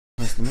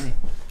asking me.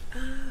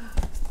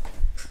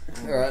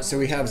 Alright, so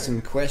we have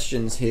some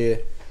questions here.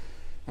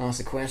 Ask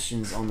the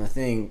questions on the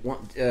thing.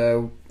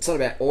 It's not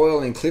about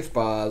oil in Cliff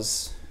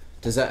Bars.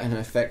 Does that have an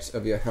effect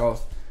of your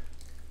health?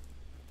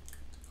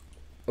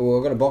 Well,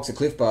 I've got a box of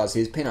Cliff Bars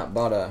here. It's peanut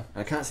butter.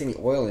 I can't see any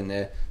oil in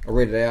there. I'll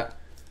read it out.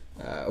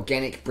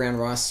 Organic brown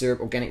rice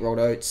syrup, organic rolled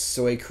oats,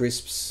 soy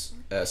crisps,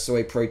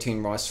 soy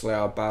protein, rice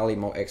flour, barley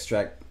malt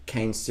extract,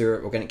 cane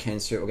syrup, organic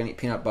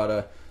peanut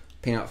butter,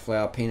 peanut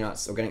flour,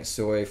 peanuts, organic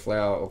soy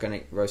flour,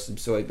 organic roasted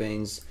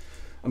soybeans.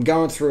 I'm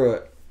going through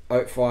it.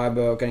 Oat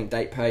fibre, organic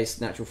date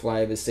paste, natural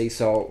flavours, sea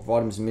salt,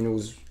 vitamins and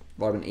minerals,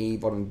 vitamin E,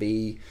 vitamin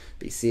B,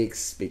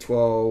 B6,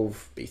 B12,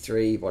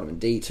 B3, vitamin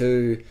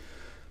D2,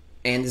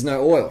 and there's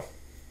no oil.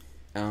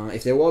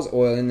 If there was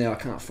oil in there, I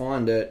can't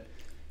find it,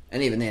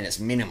 and even then it's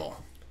minimal.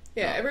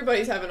 Yeah,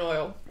 everybody's having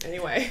oil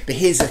anyway. But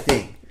here's the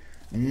thing.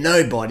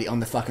 Nobody on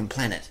the fucking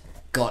planet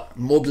got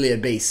morbidly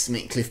obese from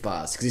eating Cliff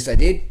Bars, because if they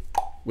did,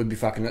 we'd be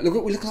fucking... we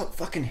look like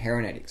fucking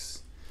heroin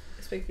addicts.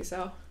 Speak for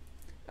yourself.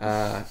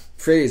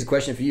 Freelee, is a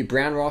question for you.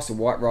 Brown rice or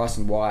white rice,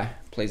 and why?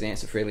 Please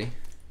answer, Freelee.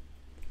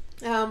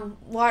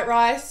 White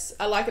rice,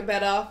 I like it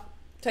better.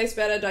 Tastes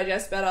better,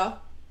 digests better.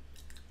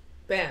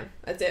 Bam,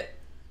 that's it.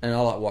 And I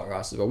like white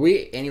rice as well. We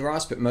eat any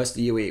rice, but most of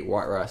the year we eat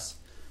white rice.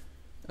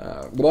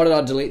 Why did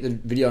I delete the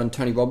video on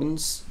Tony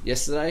Robbins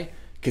yesterday?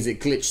 Because it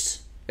glitched.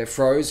 It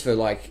froze for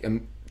like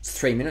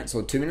 3 minutes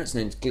or 2 minutes,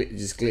 and then it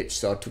just glitched.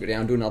 So I took it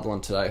down. I'll do another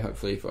one today,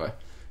 hopefully, if I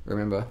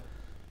remember.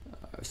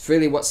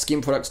 Freelee, what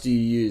skin products do you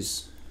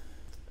use?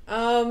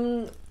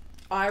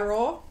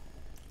 iRaw.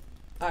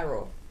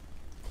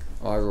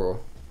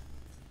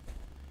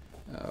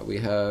 We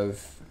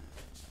have...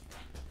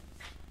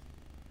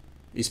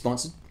 Are you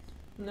sponsored?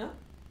 No.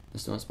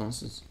 It's not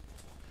sponsored.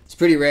 It's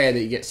pretty rare that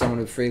you get someone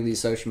with Freelee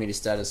social media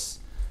status.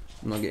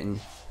 I'm not getting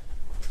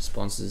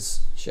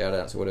sponsors, shout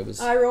outs or whatever.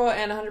 iRaw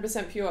and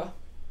 100% pure.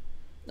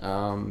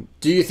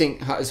 Do you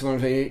think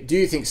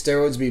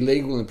steroids will be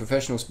legal in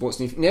professional sports?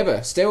 Never.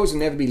 Steroids will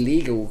never be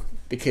legal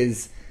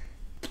because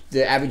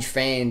the average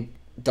fan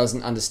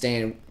doesn't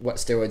understand what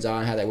steroids are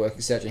and how they work,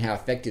 etc., and how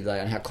effective they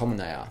are and how common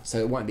they are. So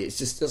it won't be.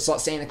 It's like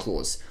Santa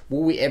Claus.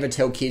 Will we ever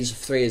tell kids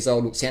 3 years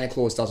old, look, Santa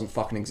Claus doesn't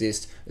fucking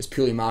exist? It's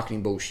purely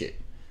marketing bullshit.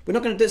 We're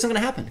not going to. It's not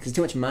going to happen because there's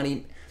too much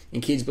money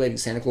in kids believing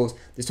Santa Claus.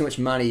 There's too much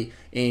money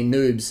in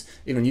noobs,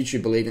 even on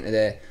YouTube, believing that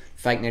they're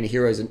fake natty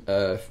heroes and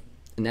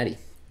natty.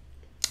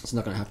 It's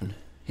not going to happen.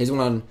 Here's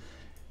one on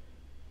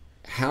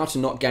how to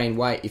not gain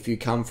weight if you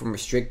come from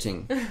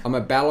restricting. I'm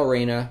a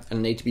ballerina and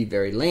I need to be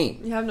very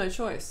lean. You have no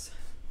choice.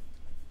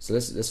 So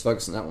let's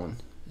focus on that one.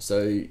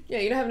 So yeah,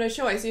 you don't have no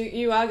choice.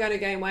 You are going to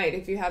gain weight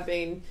if you have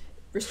been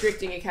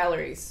restricting your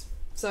calories.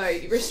 So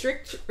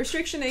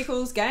restriction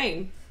equals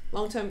gain,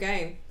 long-term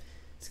gain.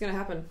 It's going to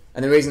happen.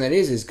 And the reason that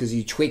is because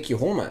you tweak your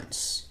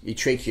hormones. You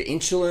tweak your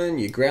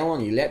insulin, your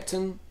ghrelin, your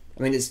leptin.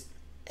 I mean, there's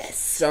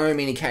so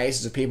many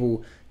cases of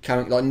people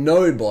coming... Like,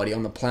 nobody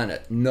on the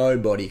planet,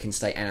 nobody can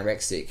stay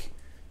anorexic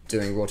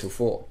doing Raw Till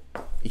 4.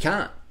 You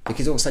can't.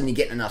 Because all of a sudden you're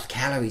getting enough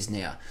calories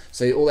now.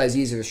 So all those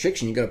years of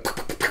restriction, you're going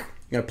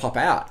to pop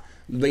out.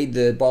 Read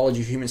the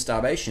Biology of Human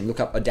Starvation. Look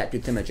up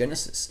adaptive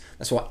thermogenesis.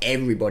 That's why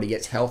everybody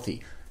gets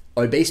healthy.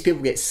 Obese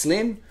people get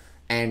slim,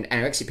 and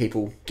anorexic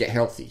people get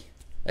healthy.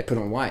 They put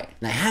on weight.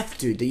 And they have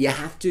to. You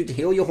have to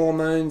heal your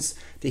hormones,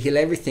 to heal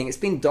everything. It's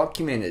been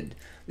documented.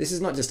 This is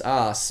not just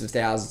us, of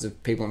thousands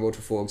of people on Raw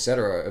Till 4,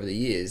 etc. over the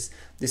years.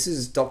 This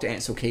is Dr.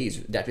 Ansel Keys,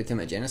 adaptive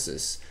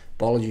thermogenesis,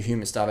 Biology of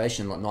Human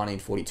Starvation, like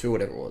 1942,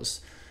 whatever it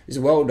was. It's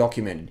well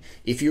documented.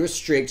 If you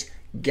restrict,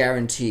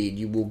 guaranteed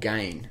you will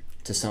gain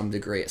to some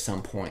degree at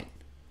some point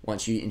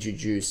once you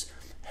introduce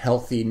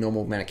healthy,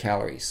 normal amount of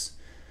calories.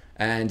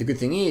 And the good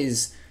thing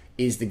is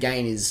the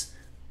gain is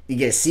you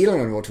get a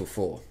ceiling on Raw Till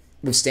 4.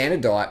 With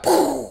standard diet,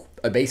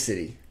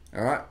 obesity.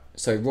 Alright?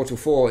 So Raw Till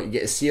 4, you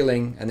get a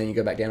ceiling and then you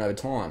go back down over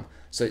time.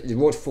 So the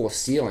Raw Till 4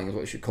 ceiling is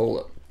what you should call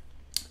it.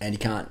 And you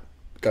can't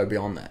go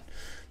beyond that.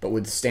 But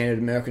with the standard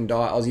American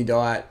diet, Aussie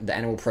diet, the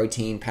animal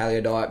protein,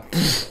 paleo diet,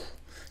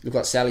 you look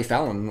like Sally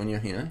Fallon when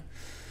you're,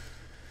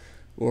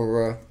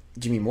 or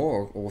Jimmy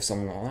Moore or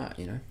someone like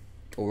that,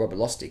 or Robert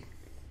Lustig.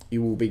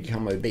 You will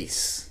become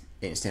obese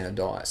in standard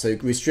diet. So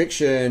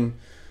restriction,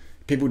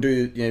 people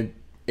do,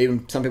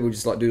 even some people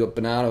just like do a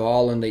banana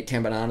island, eat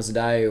 10 bananas a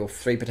day or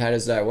 3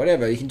 potatoes a day or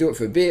whatever. You can do it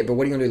for a bit, but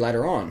what are you going to do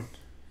later on?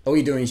 All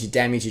you're doing is you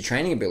damage your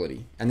training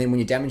ability. And then when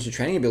you damage your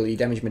training ability, you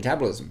damage your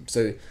metabolism.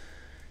 So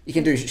you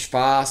can do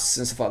fasts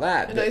and stuff like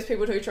that. And those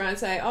people who try and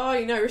say,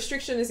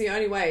 restriction is the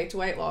only way to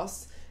weight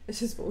loss. It's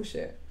just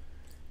bullshit.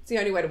 It's the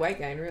only way to weight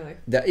gain, really.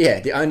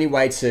 The only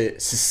way to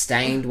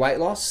sustained weight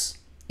loss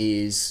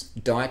is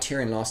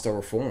dietary and lifestyle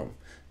reform.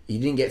 You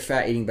didn't get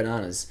fat eating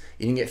bananas.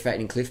 You didn't get fat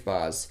eating Cliff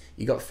Bars.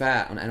 You got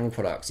fat on animal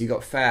products. You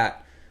got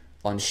fat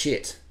on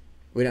shit.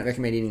 We don't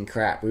recommend eating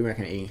crap. We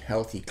recommend eating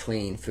healthy,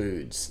 clean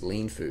foods,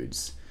 lean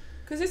foods.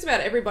 Because just about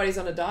everybody's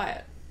on a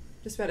diet.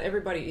 Just about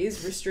everybody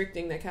is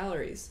restricting their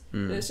calories.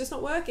 And it's just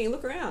not working.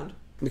 Look around.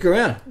 Look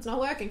around. It's not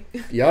working.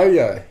 Yo.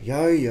 I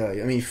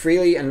mean,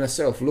 Freelee and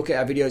myself, look at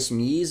our videos from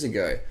years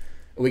ago.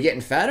 Are we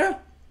getting fatter?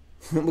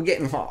 We're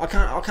getting hot. I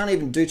can't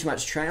even do too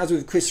much training. I was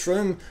with Chris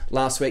Froome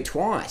last week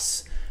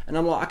twice, and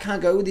I'm like, I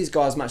can't go with these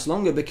guys much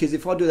longer because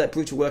if I do that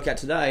brutal workout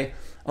today,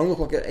 I'm gonna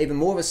look like even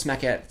more of a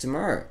smack out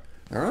tomorrow.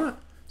 All right,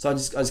 so I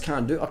just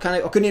can't do. I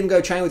couldn't even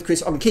go train with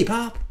Chris. I can keep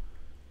up.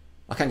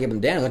 I can't get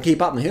them down. I can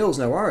keep up in the hills,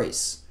 no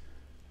worries.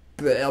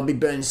 But I'll be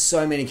burning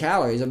so many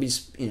calories. I'll be,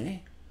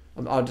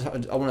 I want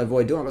to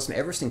avoid doing it. I've got some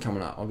Everesting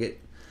coming up.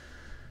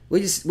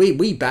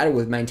 We battle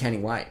with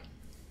maintaining weight.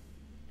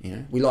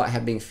 We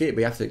like being fit.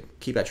 We have to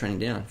keep our training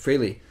down.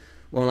 Freelee,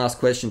 one last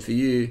question for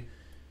you.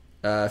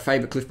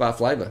 Favourite Cliff Bar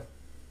flavour?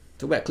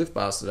 Talk about Cliff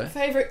Bars today.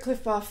 Favourite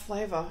Cliff Bar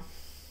flavour?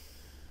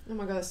 Oh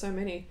my god, there's so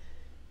many.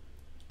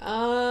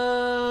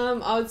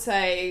 I would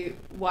say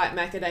white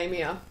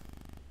macadamia.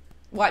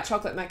 White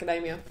chocolate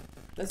macadamia.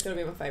 That's going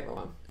to be my favourite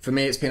one. For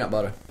me, it's peanut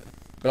butter.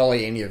 But I'll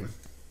eat any of them.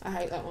 I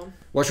hate that one.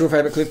 What's your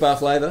favourite Cliff Bar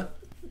flavour?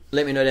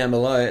 Let me know down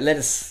below. Let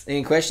us,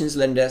 any questions,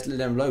 let them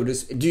down below.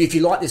 If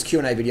you like this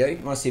Q&A video, you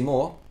want to see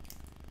more,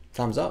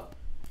 thumbs up.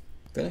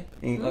 Really?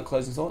 Any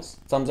closing thoughts?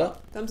 Thumbs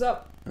up? Thumbs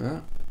up.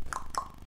 Alright.